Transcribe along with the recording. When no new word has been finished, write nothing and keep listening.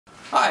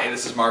Hi,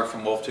 this is Mark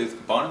from Wolf Tooth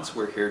Components.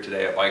 We're here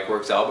today at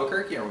Bikeworks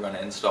Albuquerque and we're going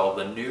to install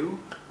the new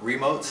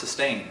ReMote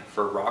sustain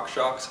for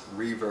RockShox's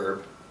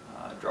Reverb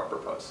dropper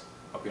post.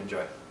 Hope you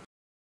enjoy.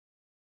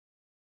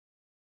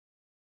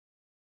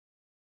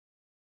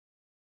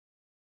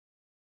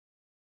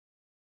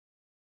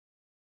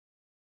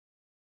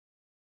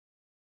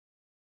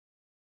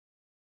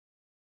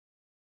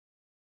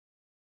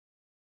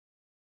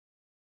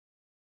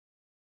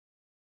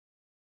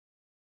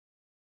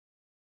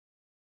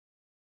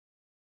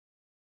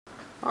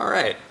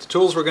 Alright, the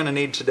tools we're going to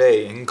need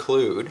today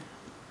include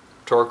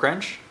torque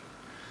wrench,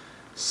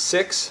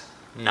 6,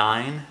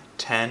 9,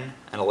 10,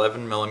 and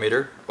 11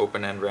 millimeter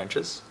open end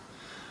wrenches,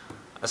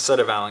 a set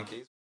of Allen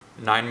keys,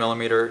 9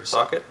 millimeter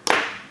socket,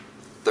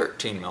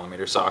 13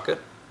 millimeter socket,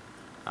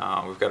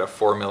 we've got a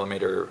 4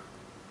 millimeter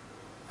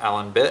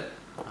Allen bit,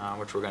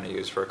 which we're going to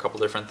use for a couple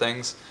different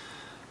things,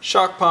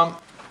 shock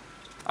pump,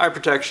 eye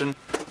protection,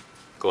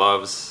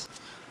 gloves,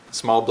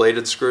 small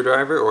bladed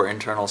screwdriver or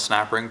internal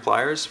snap ring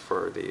pliers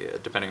for the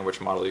depending on which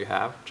model you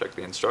have. Check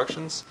the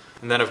instructions.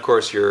 And then of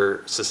course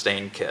your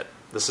sustain kit.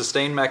 The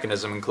sustain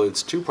mechanism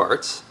includes two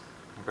parts.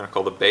 We're going to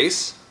call the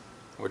base,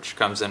 which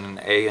comes in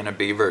an A and a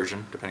B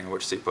version depending on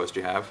which seat post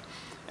you have,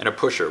 and a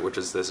pusher, which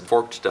is this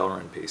forked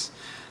Delrin piece.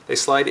 They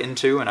slide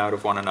into and out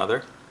of one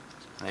another,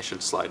 and they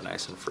should slide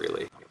nice and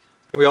freely.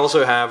 We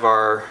also have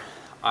our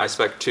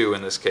iSpec 2,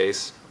 in this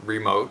case,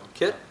 ReMote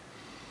kit,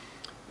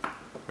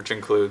 which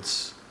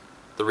includes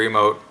the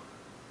ReMote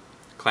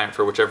clamp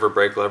for whichever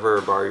brake lever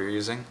or bar you're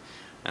using,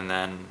 and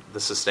then the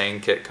sustain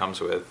kit comes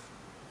with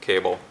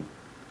cable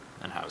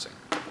and housing.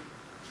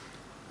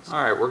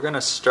 Alright, we're going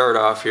to start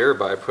off here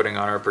by putting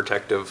on our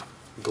protective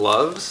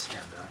gloves,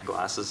 and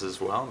glasses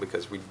as well,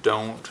 because we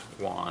don't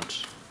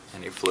want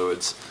any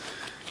fluids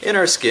in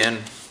our skin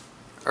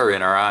or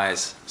in our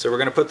eyes. So we're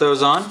going to put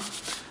those on, and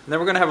then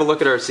we're going to have a look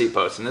at our seat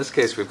post. In this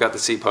case, we've got the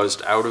seat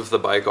post out of the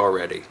bike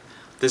already.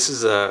 This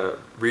is a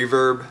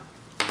Reverb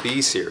B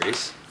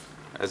series,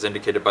 as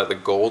indicated by the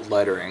gold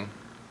lettering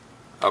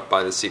up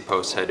by the seat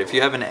post head. If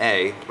you have an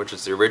A, which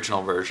is the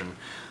original version,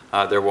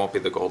 there won't be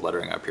the gold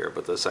lettering up here,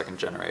 but the second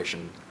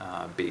generation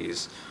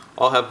Bs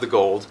all have the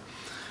gold.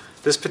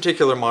 This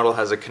particular model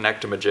has a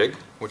connect-a-majig,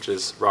 which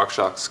is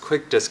RockShox's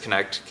quick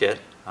disconnect kit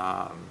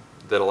that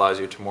allows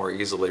you to more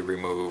easily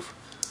remove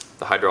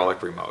the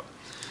hydraulic remote.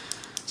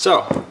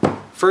 So,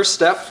 first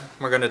step,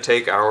 we're going to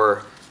take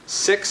our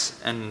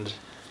 6 and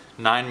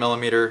 9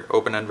 millimeter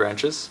open end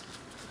wrenches.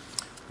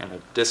 I'm going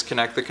to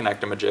disconnect the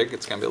connect-a-majig.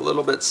 It's going to be a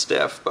little bit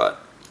stiff,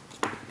 but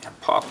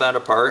pop that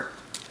apart.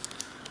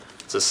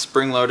 It's a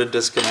spring-loaded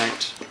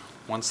disconnect.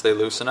 Once they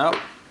loosen up,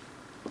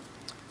 you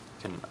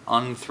can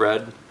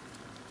unthread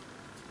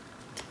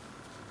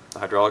the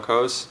hydraulic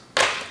hose,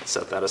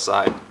 set that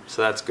aside.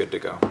 So that's good to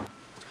go.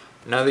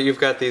 Now that you've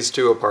got these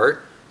two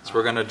apart, so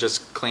we're going to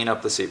just clean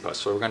up the seat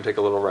post. So we're going to take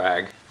a little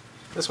rag.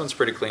 This one's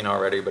pretty clean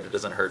already, but it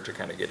doesn't hurt to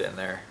kind of get in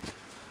there.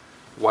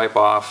 Wipe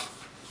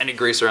off any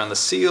grease around the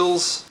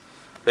seals,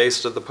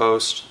 base of the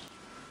post,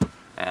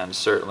 and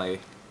certainly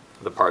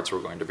the parts we're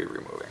going to be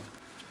removing.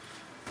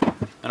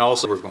 And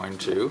also we're going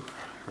to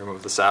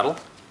remove the saddle.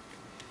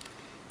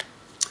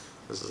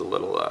 This is a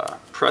little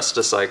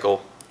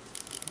press-to-cycle,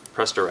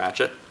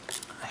 press-to-ratchet,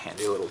 a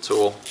handy little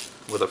tool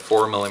with a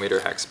 4 millimeter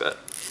hex bit,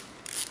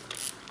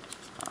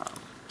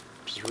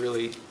 which is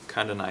really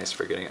kind of nice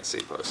for getting at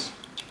seat posts.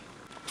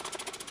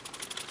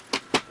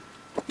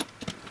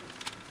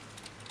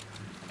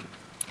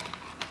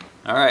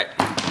 Alright,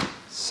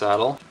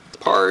 saddle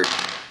apart.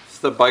 If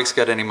the bike's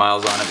got any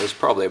miles on it, there's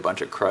probably a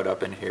bunch of crud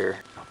up in here,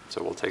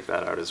 so we'll take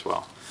that out as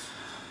well.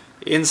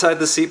 Inside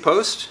the seat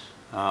post,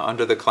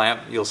 under the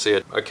clamp, you'll see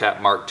a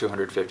cap marked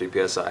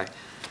 250 psi.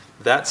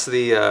 That's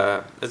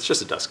the, it's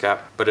just a dust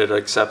cap, but it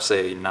accepts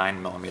a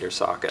 9 millimeter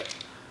socket.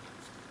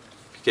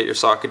 If you get your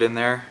socket in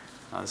there,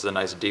 this is a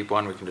nice deep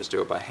one, we can just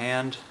do it by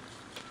hand.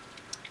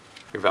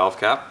 Your valve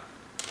cap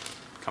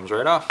comes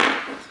right off.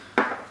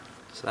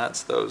 So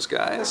that's those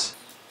guys.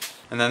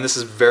 And then this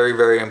is very,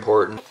 very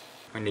important.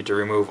 We need to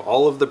remove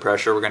all of the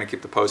pressure. We're going to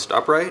keep the post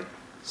upright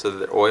so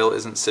that the oil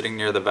isn't sitting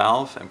near the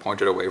valve and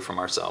pointed away from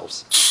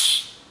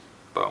ourselves.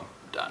 Boom,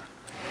 done.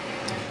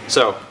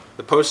 So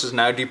the post is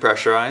now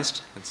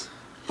depressurized.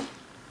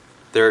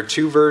 There are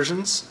two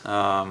versions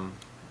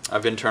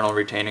of internal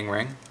retaining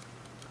ring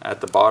at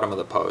the bottom of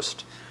the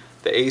post.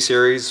 The A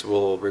series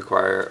will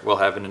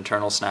have an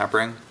internal snap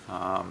ring,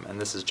 and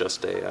this is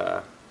just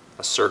a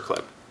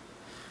circlip.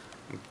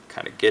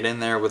 Kind of get in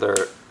there with our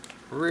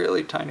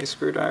really tiny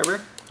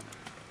screwdriver.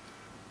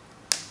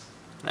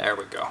 There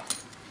we go.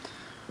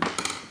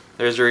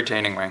 There's your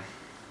retaining ring.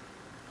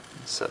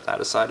 Set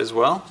that aside as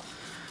well.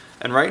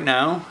 And right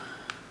now,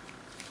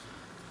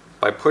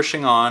 by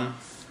pushing on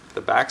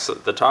the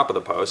top of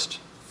the post,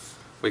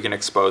 we can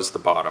expose the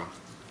bottom.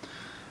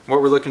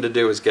 What we're looking to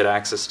do is get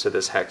access to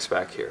this hex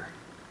back here.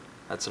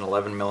 That's an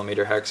 11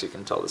 millimeter hex. You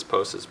can tell this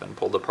post has been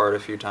pulled apart a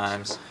few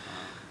times.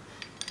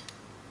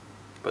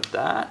 But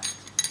that,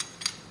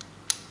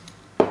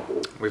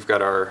 we've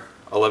got our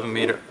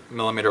 11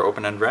 millimeter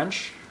open end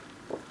wrench,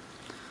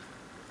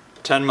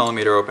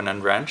 10mm open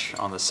end wrench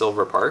on the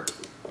silver part.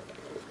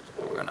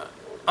 We're going to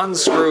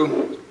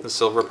unscrew the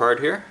silver part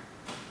here.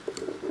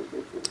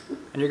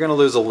 And you're going to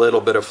lose a little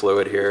bit of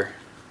fluid here.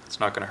 It's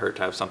not going to hurt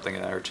to have something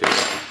in there to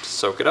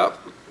soak it up.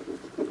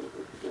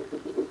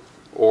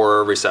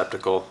 Or a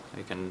receptacle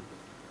you can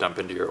dump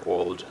into your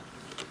old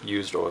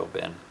used oil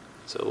bin.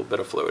 So a little bit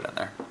of fluid in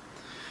there.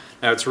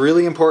 Now it's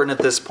really important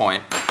at this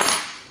point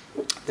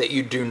that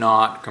you do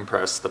not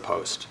compress the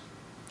post.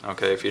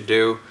 Okay, if you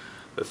do,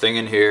 the thing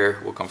in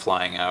here will come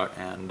flying out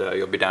and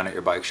you'll be down at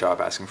your bike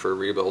shop asking for a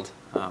rebuild,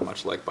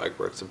 much like Bike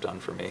Works have done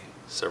for me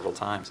several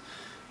times.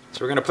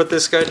 So we're going to put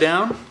this guy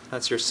down.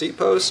 That's your seat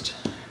post.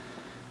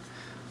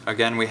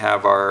 Again, we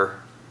have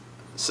our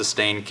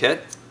sustain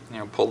kit.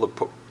 Pull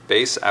the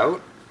base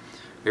out.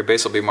 Your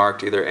base will be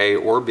marked either A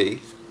or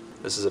B.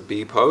 This is a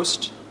B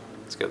post.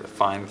 Let's get the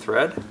fine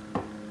thread.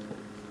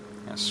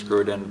 And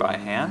screw it in by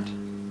hand.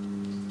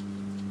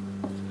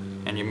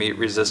 And you meet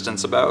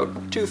resistance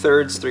about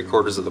 2/3,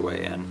 3/4 of the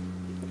way in.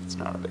 It's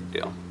not a big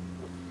deal.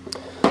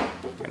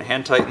 We're going to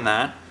hand tighten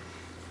that.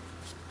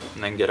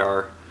 And then get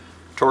our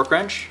torque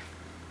wrench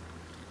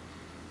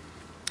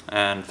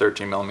and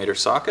 13mm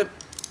socket.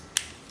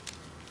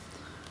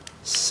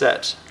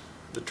 Set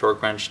the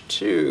torque wrench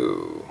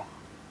to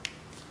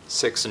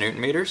 6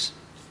 Nm.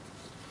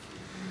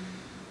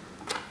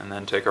 And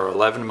then take our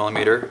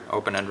 11mm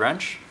open end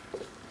wrench.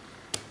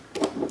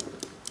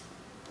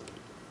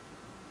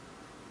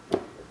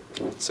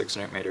 6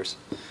 Nm.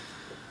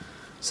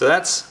 So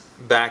that's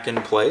back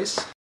in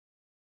place.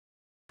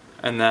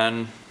 And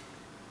then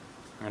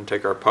I'm going to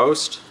take our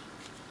post,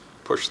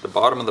 push the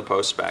bottom of the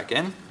post back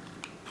in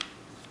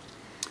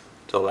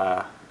till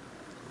the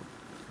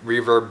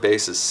reverb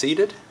base is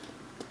seated,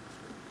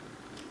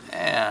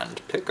 and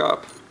pick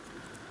up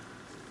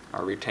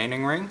our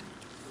retaining ring,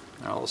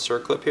 our little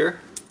circlip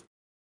here.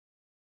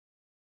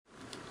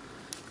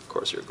 Of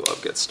course your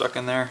glove gets stuck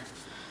in there,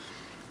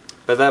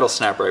 but that'll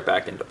snap right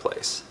back into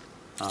place.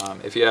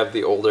 If you have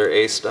the older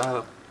A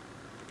style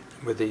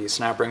with the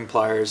snap ring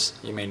pliers,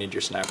 you may need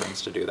your snap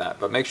rings to do that,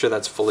 but make sure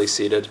that's fully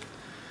seated.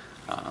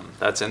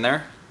 That's in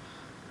there,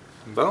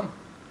 and boom.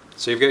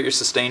 So you've got your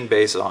sustained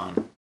base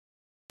on.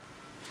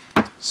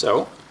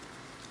 So,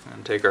 I'm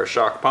going to take our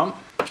shock pump.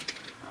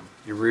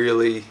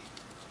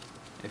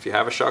 If you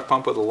have a shock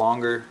pump with a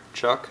longer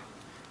chuck,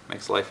 it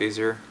makes life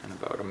easier in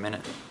about a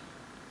minute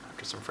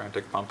after some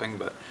frantic pumping,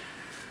 but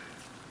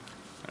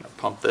I'm going to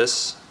pump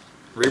this,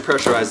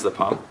 repressurize the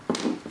pump.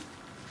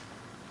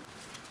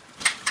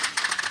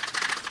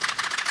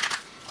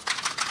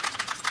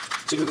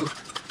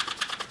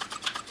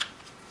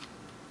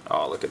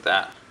 Oh, look at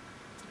that.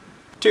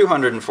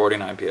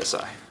 249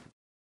 psi.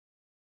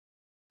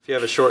 If you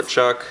have a short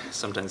chuck,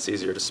 sometimes it's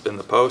easier to spin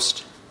the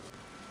post.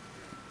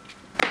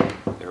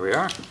 There we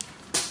are.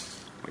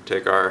 We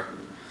take our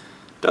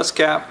dust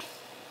cap,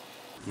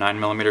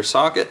 9mm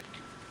socket,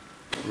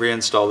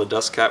 reinstall the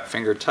dust cap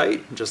finger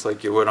tight, just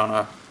like you would on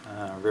a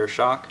rear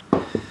shock.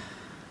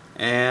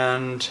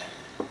 And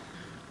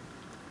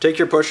take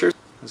your pusher.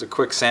 There's a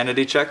quick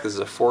sanity check. This is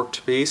a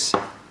forked piece.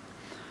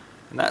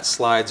 And that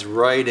slides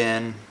right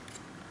in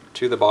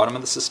to the bottom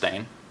of the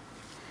sustain.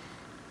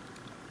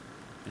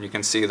 And you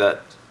can see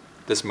that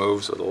this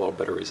moves with a little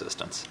bit of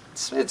resistance.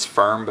 It's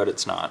firm, but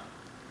it's not,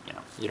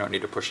 you don't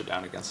need to push it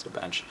down against a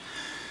bench.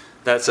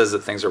 That says that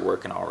things are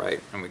working all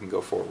right and we can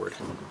go forward.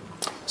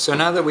 So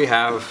now that we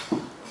have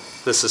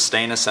the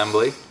sustain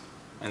assembly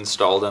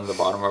installed in the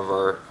bottom of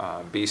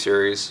our B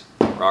series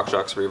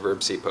RockShox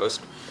Reverb seat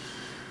post,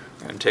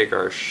 we're going to take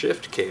our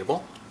shift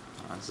cable.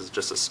 This is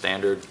just a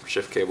standard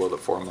shift cable with a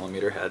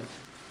 4mm head,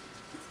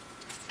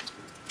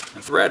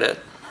 and thread it,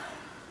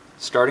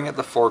 starting at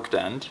the forked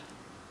end,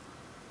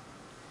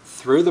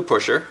 through the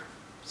pusher,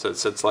 so it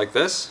sits like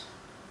this,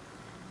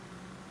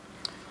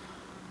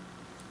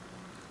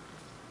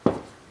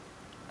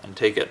 and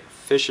take it,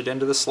 fish it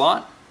into the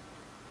slot,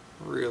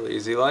 real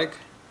easy like,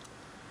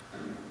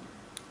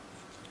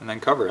 and then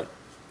cover it.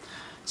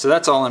 So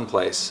that's all in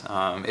place.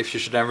 If you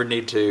should ever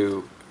need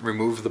to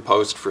remove the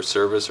post for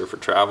service or for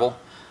travel,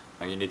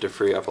 you need to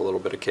free up a little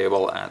bit of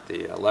cable at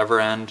the lever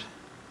end,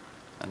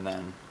 and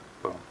then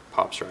boom,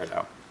 pops right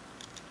out.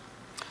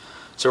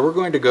 So we're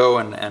going to go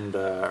and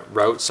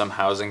route some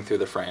housing through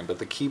the frame, but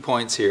the key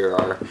points here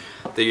are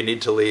that you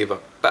need to leave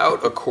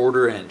about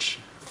 1/4 inch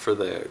for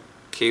the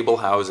cable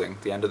housing,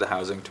 the end of the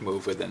housing, to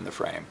move within the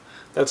frame.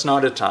 That's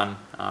not a ton,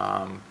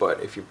 but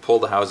if you pull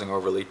the housing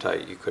overly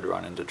tight, you could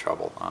run into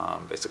trouble.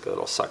 Basically,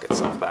 it'll suck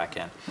itself back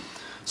in.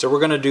 So we're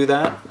going to do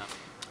that,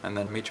 and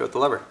then meet you at the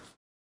lever.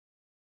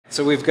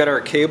 So we've got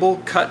our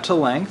cable cut to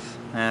length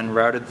and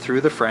routed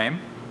through the frame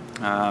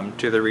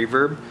to the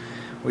reverb.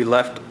 We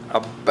left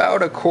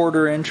about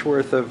 1/4 inch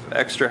worth of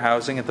extra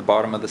housing at the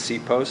bottom of the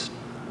seat post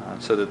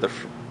so that the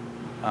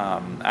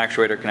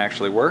actuator can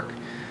actually work.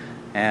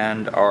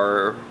 And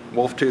our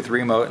Wolftooth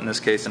remote, in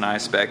this case an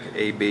iSpec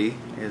AB,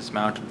 is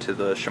mounted to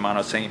the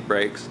Shimano Saint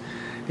brakes.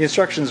 The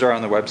instructions are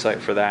on the website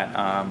for that.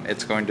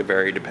 It's going to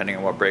vary depending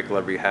on what brake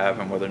lever you have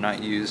and whether or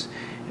not you use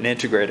an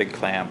integrated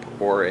clamp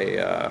or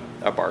a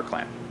bar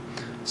clamp.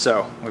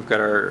 So we've got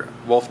our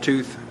wolf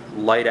tooth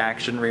light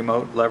action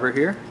remote lever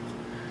here.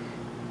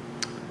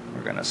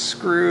 We're going to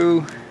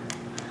screw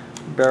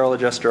barrel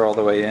adjuster all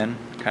the way in,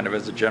 kind of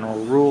as a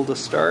general rule to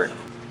start,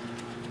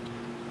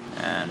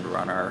 and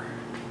run our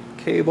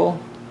cable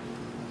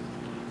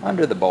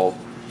under the bolt.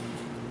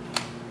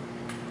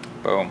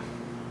 Boom.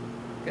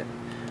 Okay.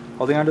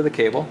 Holding onto the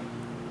cable,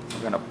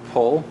 we're going to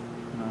pull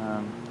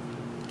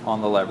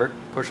on the lever,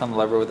 push on the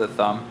lever with the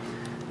thumb,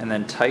 and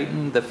then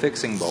tighten the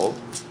fixing bolt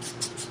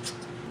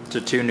to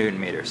 2 Newton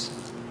meters.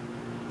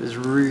 There's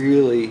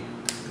really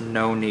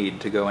no need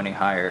to go any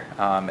higher.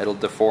 It'll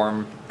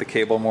deform the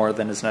cable more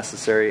than is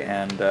necessary,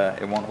 and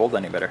it won't hold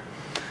any better.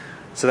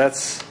 So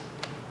that's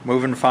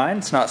moving fine.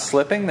 It's not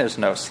slipping. There's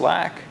no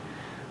slack,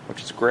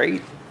 which is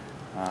great.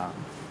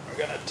 We're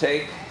going to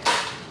take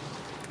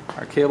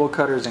our cable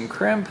cutters and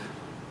crimp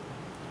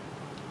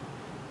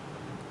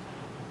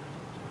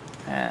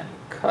and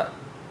cut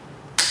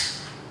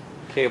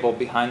cable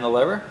behind the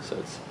lever so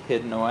it's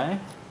hidden away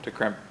to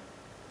crimp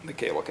the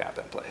cable cap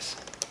in place.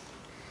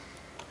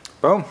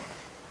 Boom.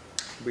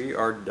 We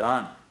are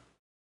done.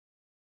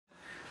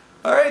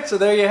 Alright, so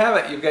there you have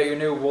it. You've got your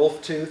new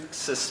wolf tooth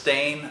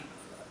sustain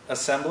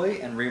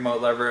assembly and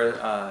remote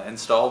lever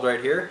installed right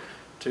here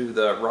to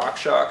the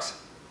RockShox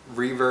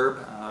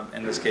Reverb,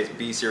 in this case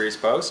B series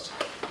post.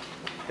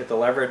 Hit the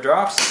lever, it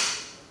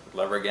drops.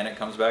 Lever again, it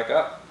comes back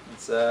up.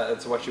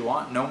 It's what you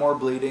want. No more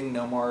bleeding,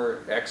 no more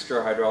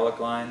extra hydraulic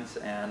lines,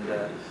 and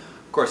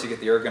of course you get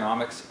the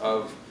ergonomics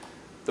of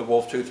the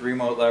wolf tooth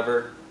remote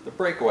lever, the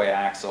breakaway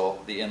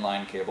axle, the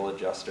inline cable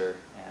adjuster,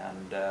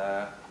 and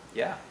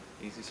yeah,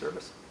 easy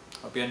service.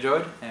 Hope you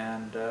enjoyed,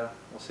 and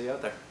we'll see you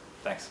out there.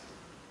 Thanks.